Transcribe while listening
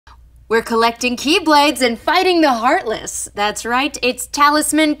We're collecting Keyblades and fighting the Heartless. That's right, it's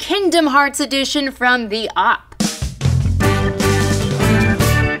Talisman Kingdom Hearts Edition from the Op.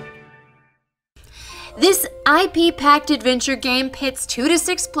 This IP-packed adventure game pits 2 to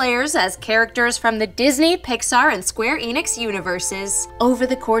 6 players as characters from the Disney, Pixar, and Square Enix universes. Over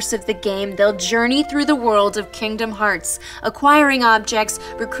the course of the game, they'll journey through the world of Kingdom Hearts, acquiring objects,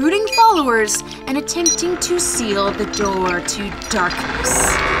 recruiting followers, and attempting to seal the door to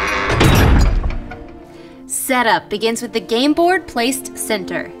darkness. Setup begins with the game board placed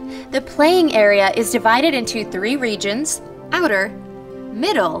center. The playing area is divided into 3 regions: outer,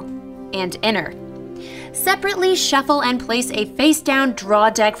 middle, and inner. Separately, shuffle and place a face-down draw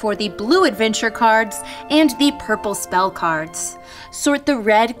deck for the blue adventure cards and the purple spell cards. Sort the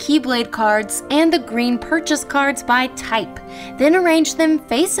red Keyblade cards and the green purchase cards by type, then arrange them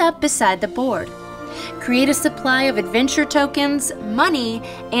face up beside the board. Create a supply of adventure tokens, money,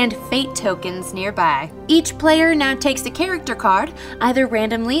 and fate tokens nearby. Each player now takes a character card, either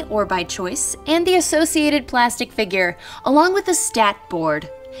randomly or by choice, and the associated plastic figure, along with a stat board.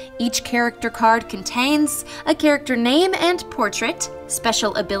 Each character card contains a character name and portrait,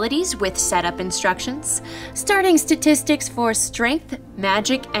 special abilities with setup instructions, starting statistics for strength,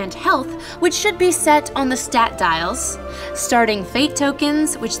 magic, and health, which should be set on the stat dials, starting fate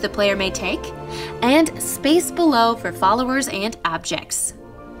tokens, which the player may take, and space below for followers and objects.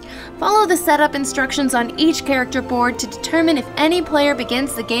 Follow the setup instructions on each character board to determine if any player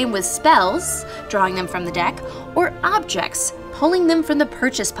begins the game with spells, drawing them from the deck, or objects, pulling them from the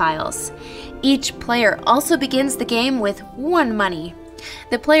purchase piles. Each player also begins the game with 1 money.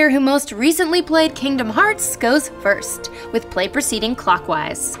 The player who most recently played Kingdom Hearts goes first, with play proceeding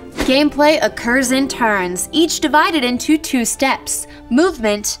clockwise. Gameplay occurs in turns, each divided into 2 steps: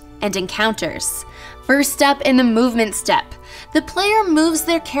 movement and encounters. First up in the movement step, the player moves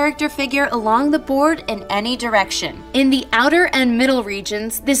their character figure along the board in any direction. In the outer and middle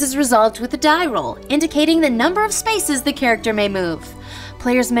regions, this is resolved with a die roll, indicating the number of spaces the character may move.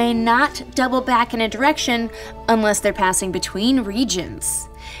 Players may not double back in a direction unless they're passing between regions.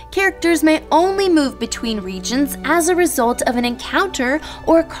 Characters may only move between regions as a result of an encounter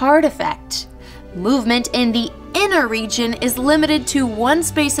or card effect. Movement in the inner region is limited to 1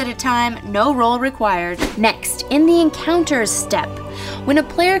 space at a time, no roll required. Next, in the encounters step, when a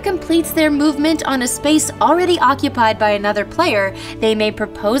player completes their movement on a space already occupied by another player, they may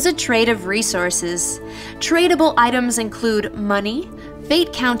propose a trade of resources. Tradable items include money,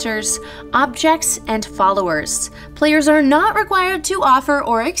 fate counters, objects, and followers. Players are not required to offer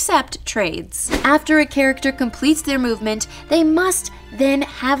or accept trades. After a character completes their movement, they must then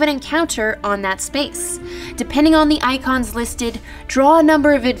have an encounter on that space. Depending on the icons listed, draw a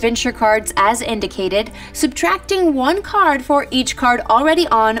number of adventure cards as indicated, subtracting 1 card for each card already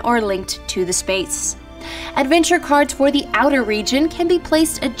on or linked to the space. Adventure cards for the outer region can be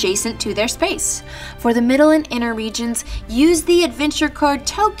placed adjacent to their space. For the middle and inner regions, use the adventure card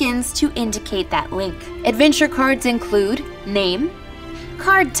tokens to indicate that link. Adventure cards include name,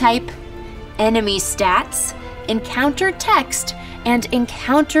 card type, enemy stats, encounter text, and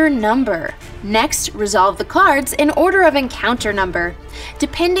encounter number. Next, resolve the cards in order of encounter number.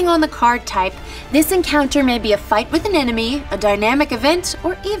 Depending on the card type, this encounter may be a fight with an enemy, a dynamic event,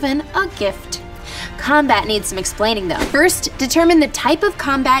 or even a gift. Combat needs some explaining though. First, determine the type of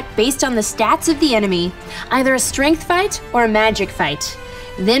combat based on the stats of the enemy, either a strength fight or a magic fight.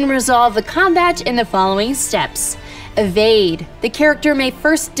 Then resolve the combat in the following steps. Evade. The character may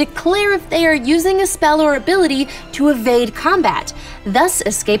first declare if they are using a spell or ability to evade combat, thus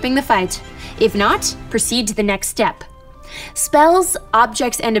escaping the fight. If not, proceed to the next step. Spells,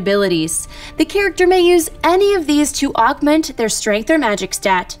 objects, and abilities. The character may use any of these to augment their strength or magic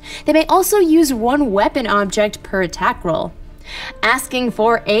stat. They may also use 1 weapon object per attack roll. Asking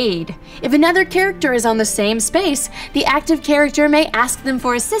for aid. If another character is on the same space, the active character may ask them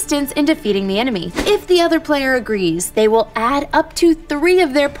for assistance in defeating the enemy. If the other player agrees, they will add up to 3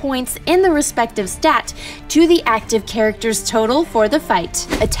 of their points in the respective stat to the active character's total for the fight.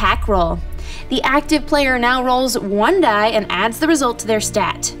 Attack roll. The active player now rolls 1 die and adds the result to their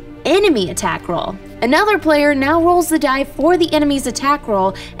stat. Enemy attack roll. Another player now rolls the die for the enemy's attack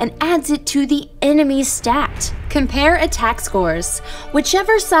roll and adds it to the enemy's stat. Compare attack scores.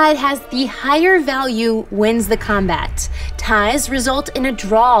 Whichever side has the higher value wins the combat. Ties result in a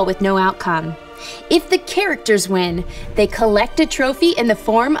draw with no outcome. If the characters win, they collect a trophy in the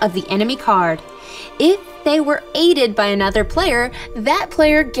form of the enemy card. If they were aided by another player, that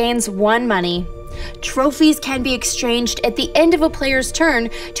player gains 1 money. Trophies can be exchanged at the end of a player's turn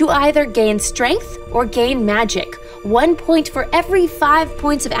to either gain strength or gain magic, 1 point for every 5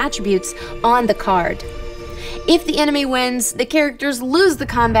 points of attributes on the card. If the enemy wins, the characters lose the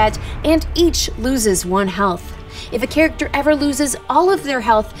combat and each loses 1 health. If a character ever loses all of their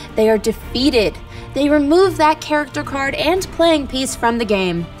health, they are defeated. They remove that character card and playing piece from the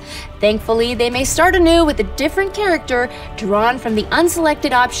game. Thankfully, they may start anew with a different character drawn from the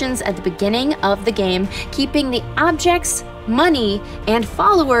unselected options at the beginning of the game, keeping the objects, money, and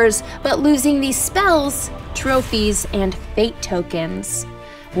followers, but losing the spells, trophies, and fate tokens.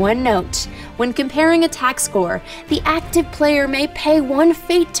 One note, when comparing attack score, the active player may pay 1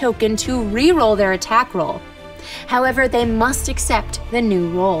 fate token to re-roll their attack roll. However, they must accept the new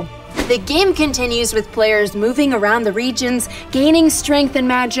roll. The game continues with players moving around the regions, gaining strength and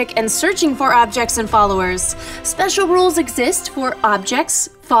magic, and searching for objects and followers. Special rules exist for objects,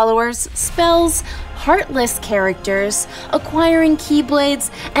 followers, spells, heartless characters, acquiring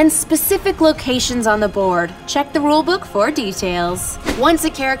keyblades, and specific locations on the board. Check the rulebook for details. Once a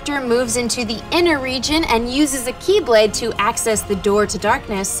character moves into the inner region and uses a keyblade to access the door to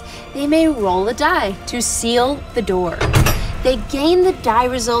darkness, they may roll a die to seal the door. They gain the die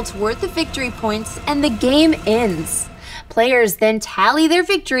results worth of victory points, and the game ends. Players then tally their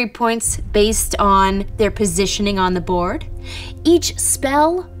victory points based on their positioning on the board, each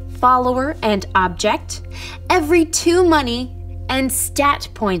spell, follower, and object, every 2 money, and stat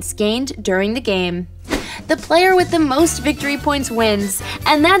points gained during the game. The player with the most victory points wins,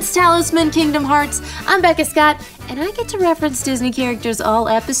 and that's Talisman Kingdom Hearts. I'm Becca Scott, and I get to reference Disney characters all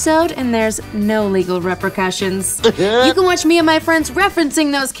episode, and there's no legal repercussions. You can watch me and my friends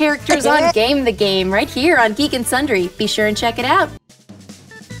referencing those characters on Game the Game right here on Geek and Sundry. Be sure and check it out.